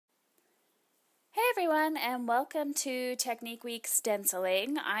everyone, and welcome to Technique Week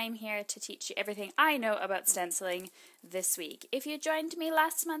Stenciling. I'm here to teach you everything I know about stenciling this week. If you joined me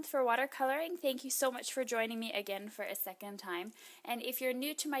last month for watercoloring, thank you so much for joining me again for a second time. And if you're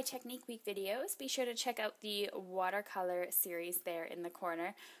new to my Technique Week videos, be sure to check out the watercolor series there in the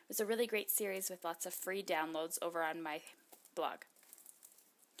corner. It's a really great series with lots of free downloads over on my blog.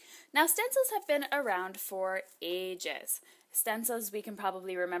 Now, stencils have been around for ages. Stencils we can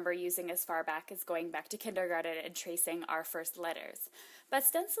probably remember using as far back as going back to kindergarten and tracing our first letters. But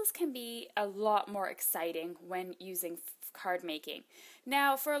stencils can be a lot more exciting when using card making.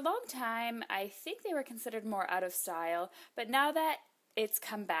 Now, for a long time, I think they were considered more out of style, but now that it's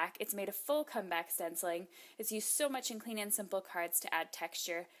come back, it's made a full comeback stenciling. It's used so much in clean and simple cards to add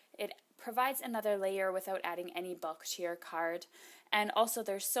texture. It provides another layer without adding any bulk to your card. And also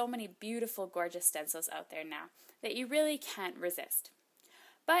there's so many beautiful, gorgeous stencils out there now that you really can't resist.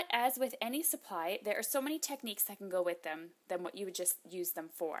 But as with any supply, there are so many techniques that can go with them than what you would just use them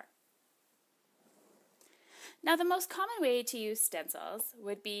for. Now, the most common way to use stencils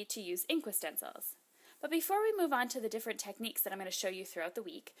would be to use ink with stencils. But before we move on to the different techniques that I'm going to show you throughout the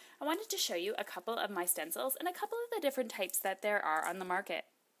week, I wanted to show you a couple of my stencils and a couple of the different types that there are on the market.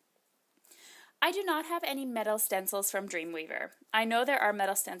 I do not have any metal stencils from Dreamweaver. I know there are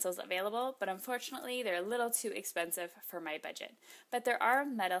metal stencils available, but unfortunately they're a little too expensive for my budget. But there are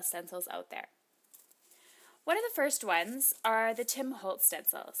metal stencils out there. One of the first ones are the Tim Holtz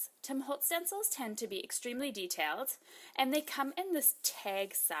stencils. Tim Holtz stencils tend to be extremely detailed, and they come in this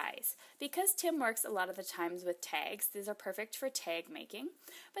tag size. Because Tim works a lot of the times with tags, these are perfect for tag making,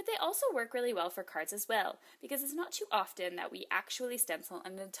 but they also work really well for cards as well, because it's not too often that we actually stencil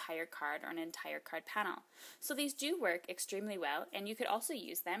an entire card or an entire card panel. So these do work extremely well, and you could also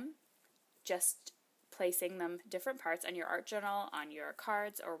use them just placing them different parts on your art journal, on your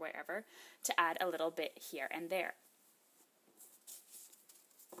cards, or wherever to add a little bit here and there.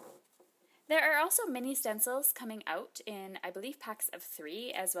 There are also mini stencils coming out in, I believe, packs of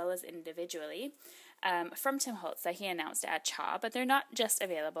 3 as well as individually from Tim Holtz that he announced at CHA, but they're not just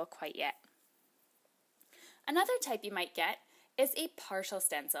available quite yet. Another type you might get is a partial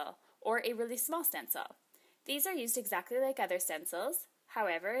stencil or a really small stencil. These are used exactly like other stencils,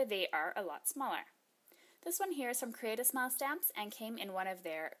 however, they are a lot smaller. This one here is from Create a Smile Stamps and came in one of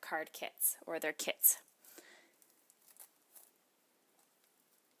their card kits, or their kits.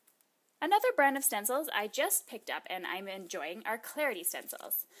 Another brand of stencils I just picked up and I'm enjoying are Clarity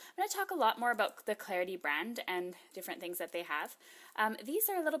stencils. I'm going to talk a lot more about the Clarity brand and different things that they have. These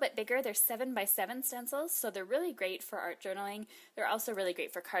are a little bit bigger. They're 7x7 stencils, so they're really great for art journaling. They're also really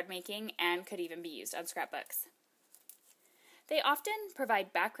great for card making and could even be used on scrapbooks. They often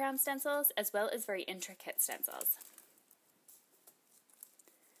provide background stencils as well as very intricate stencils.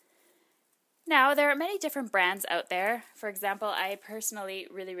 Now, there are many different brands out there. For example, I personally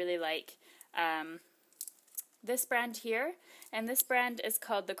really like this brand here, and this brand is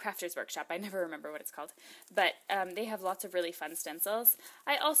called the Crafters Workshop. I never remember what it's called, but they have lots of really fun stencils.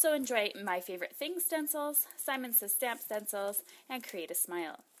 I also enjoy My Favorite Things stencils, Simon Says Stamp stencils, and Create a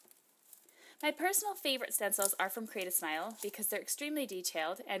Smile. My personal favorite stencils are from Create a Smile because they're extremely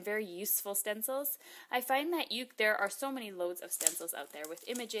detailed and very useful stencils. I find that there are so many loads of stencils out there with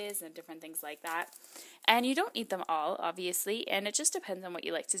images and different things like that, and you don't need them all, obviously, and it just depends on what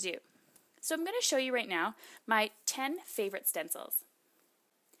you like to do. So I'm going to show you right now my 10 favorite stencils.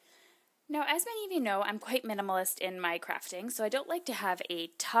 Now, as many of you know, I'm quite minimalist in my crafting, so I don't like to have a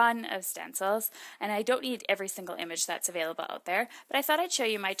ton of stencils, and I don't need every single image that's available out there, but I thought I'd show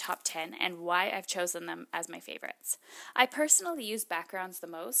you my top 10 and why I've chosen them as my favorites. I personally use backgrounds the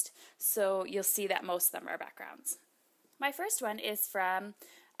most, so you'll see that most of them are backgrounds. My first one is from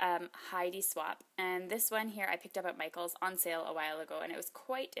Heidi Swap, and this one here I picked up at Michael's on sale a while ago, and it was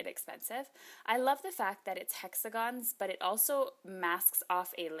quite inexpensive. I love the fact that it's hexagons, but it also masks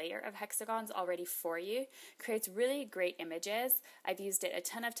off a layer of hexagons already for you, creates really great images. I've used it a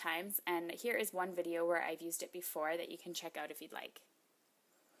ton of times, and here is one video where I've used it before that you can check out if you'd like.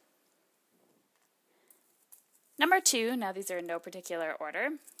 Number 2, now these are in no particular order,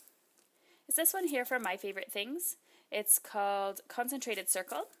 is this one here from My Favorite Things. It's called Concentrated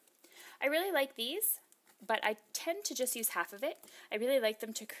Circle. I really like these, but I tend to just use half of it. I really like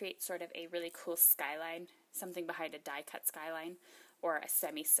them to create sort of a really cool skyline. Something behind a die-cut skyline or a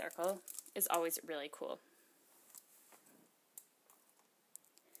semicircle is always really cool.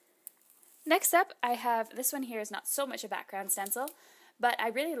 Next up, I have, this one here is not so much a background stencil, but I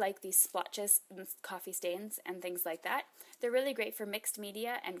really like these splotches and coffee stains and things like that. They're really great for mixed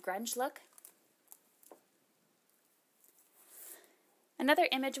media and grunge look. Another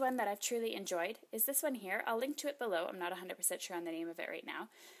image one that I've truly enjoyed is this one here. I'll link to it below. I'm not 100% sure on the name of it right now.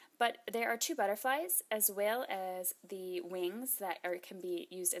 But there are two butterflies as well as the wings that can be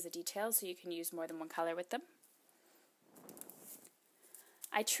used as a detail, so you can use more than one color with them.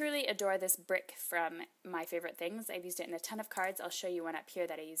 I truly adore this brick from My Favorite Things. I've used it in a ton of cards. I'll show you one up here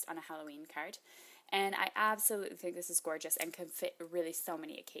that I used on a Halloween card. And I absolutely think this is gorgeous and can fit really so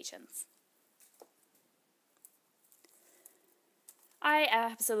many occasions. I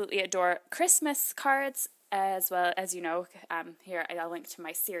absolutely adore Christmas cards, as well as, you know, here I'll link to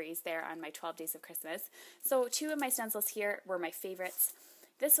my series there on my 12 Days of Christmas. So two of my stencils here were my favorites.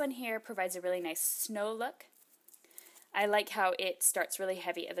 This one here provides a really nice snow look. I like how it starts really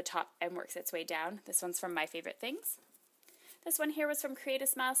heavy at the top and works its way down. This one's from My Favorite Things. This one here was from Create a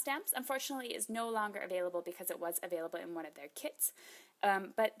Smile Stamps. Unfortunately, it is no longer available because it was available in one of their kits.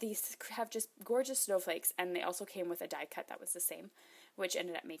 But these have just gorgeous snowflakes, and they also came with a die cut that was the same, which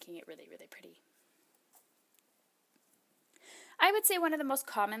ended up making it really, really pretty. I would say one of the most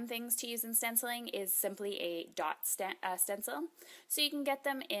common things to use in stenciling is simply a dot stencil. So you can get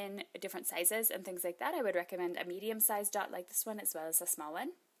them in different sizes and things like that. I would recommend a medium-sized dot like this one as well as a small one.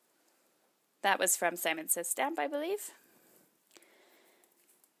 That was from Simon Says Stamp, I believe.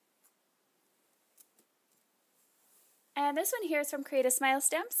 And this one here is from Create a Smile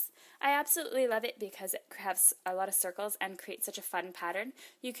Stamps. I absolutely love it because it has a lot of circles and creates such a fun pattern.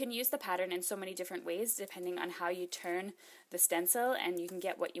 You can use the pattern in so many different ways depending on how you turn the stencil, and you can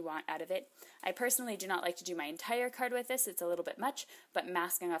get what you want out of it. I personally do not like to do my entire card with this. It's a little bit much, but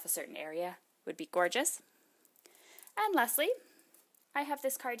masking off a certain area would be gorgeous. And lastly, I have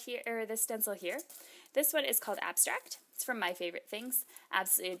this card here, or this stencil here. This one is called Abstract. It's from My Favorite Things.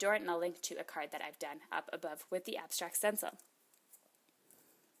 Absolutely adore it, and I'll link to a card that I've done up above with the abstract stencil.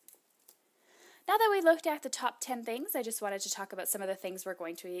 Now that we looked at the top 10 things, I just wanted to talk about some of the things we're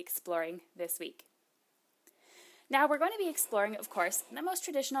going to be exploring this week. Now we're going to be exploring, of course, the most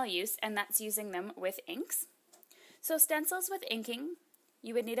traditional use, and that's using them with inks. So stencils with inking,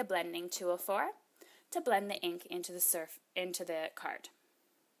 you would need a blending tool for to blend the ink into the card.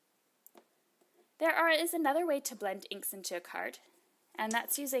 There is another way to blend inks into a card, and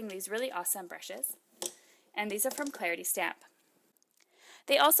that's using these really awesome brushes. And these are from Clarity Stamp.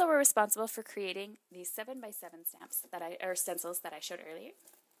 They also were responsible for creating these 7x7 stencils that I showed earlier.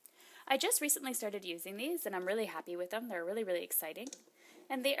 I just recently started using these, and I'm really happy with them. They're really, really exciting.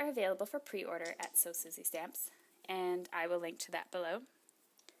 And they are available for pre-order at So Susie Stamps, and I will link to that below.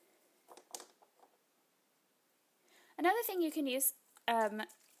 Another thing you can use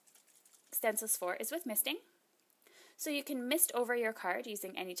stencils for is with misting. So you can mist over your card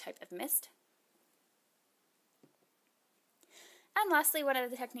using any type of mist. And lastly, one of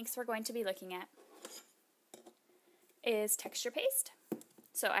the techniques we're going to be looking at is texture paste.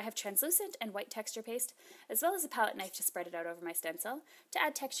 So I have translucent and white texture paste, as well as a palette knife to spread it out over my stencil to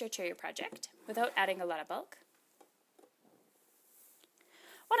add texture to your project without adding a lot of bulk.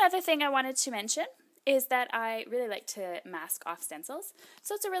 One other thing I wanted to mention is that I really like to mask off stencils.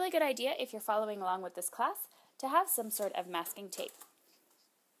 So it's a really good idea, if you're following along with this class, to have some sort of masking tape.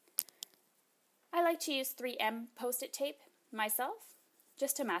 I like to use 3M Post-it tape myself,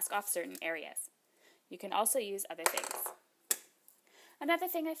 just to mask off certain areas. You can also use other things. Another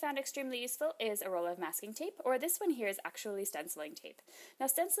thing I found extremely useful is a roll of masking tape, or this one here is actually stenciling tape. Now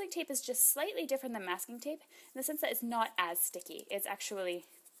stenciling tape is just slightly different than masking tape in the sense that it's not as sticky. It's actually,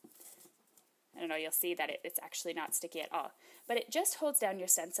 I don't know, you'll see that it's actually not sticky at all. But it just holds down your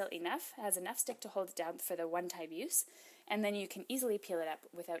stencil enough, has enough stick to hold it down for the one-time use, and then you can easily peel it up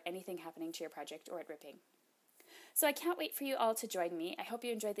without anything happening to your project or it ripping. So I can't wait for you all to join me. I hope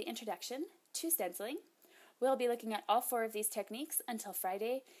you enjoyed the introduction to stenciling. We'll be looking at all 4 of these techniques until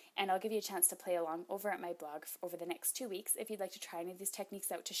Friday, and I'll give you a chance to play along over at my blog over the next 2 weeks if you'd like to try any of these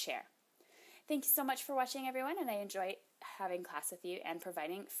techniques out to share. Thank you so much for watching, everyone, and I enjoy having class with you and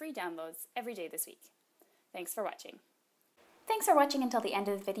providing free downloads every day this week. Thanks for watching. Thanks for watching until the end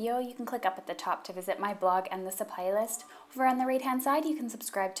of the video. You can click up at the top to visit my blog and the supply list. Over on the right hand side you can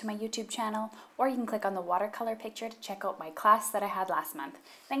subscribe to my YouTube channel, or you can click on the watercolor picture to check out my class that I had last month.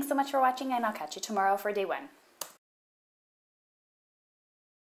 Thanks so much for watching, and I'll catch you tomorrow for day 1.